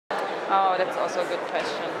Oh, that's also a good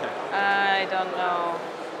question. I don't know.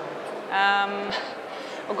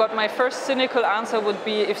 Oh God, my first cynical answer would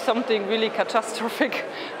be if something really catastrophic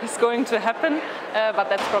is going to happen, but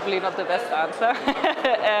that's probably not the best answer.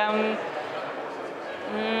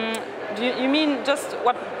 You mean just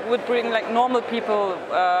what would bring like normal people,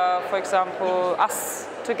 for example, us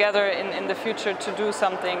together in the future to do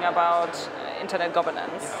something about internet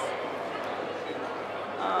governance?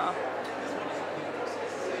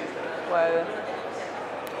 Well,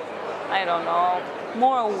 I don't know.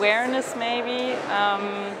 More awareness, maybe.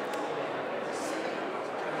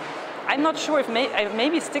 I'm not sure if I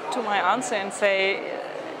maybe stick to my answer and say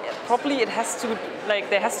probably it has to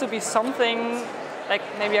there has to be something like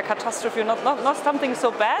maybe a catastrophe, not something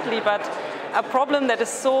so badly, but a problem that is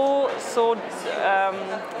so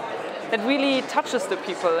that really touches the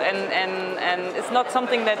people and it's not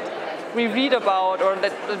something that we read about or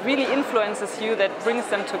that really influences you, that brings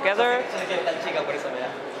them together.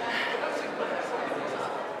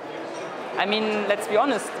 I mean, let's be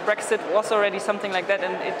honest, Brexit was already something like that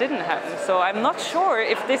and it didn't happen. So I'm not sure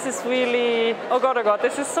if this is really, oh God,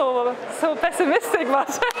 this is so pessimistic,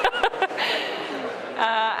 but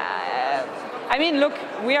I mean, look,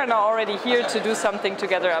 we are now already here to do something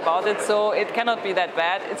together about it, so it cannot be that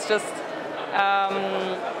bad. It's just,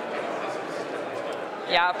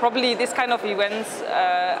 yeah, probably this kind of events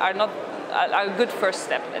are a good first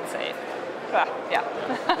step, let's say. Yeah.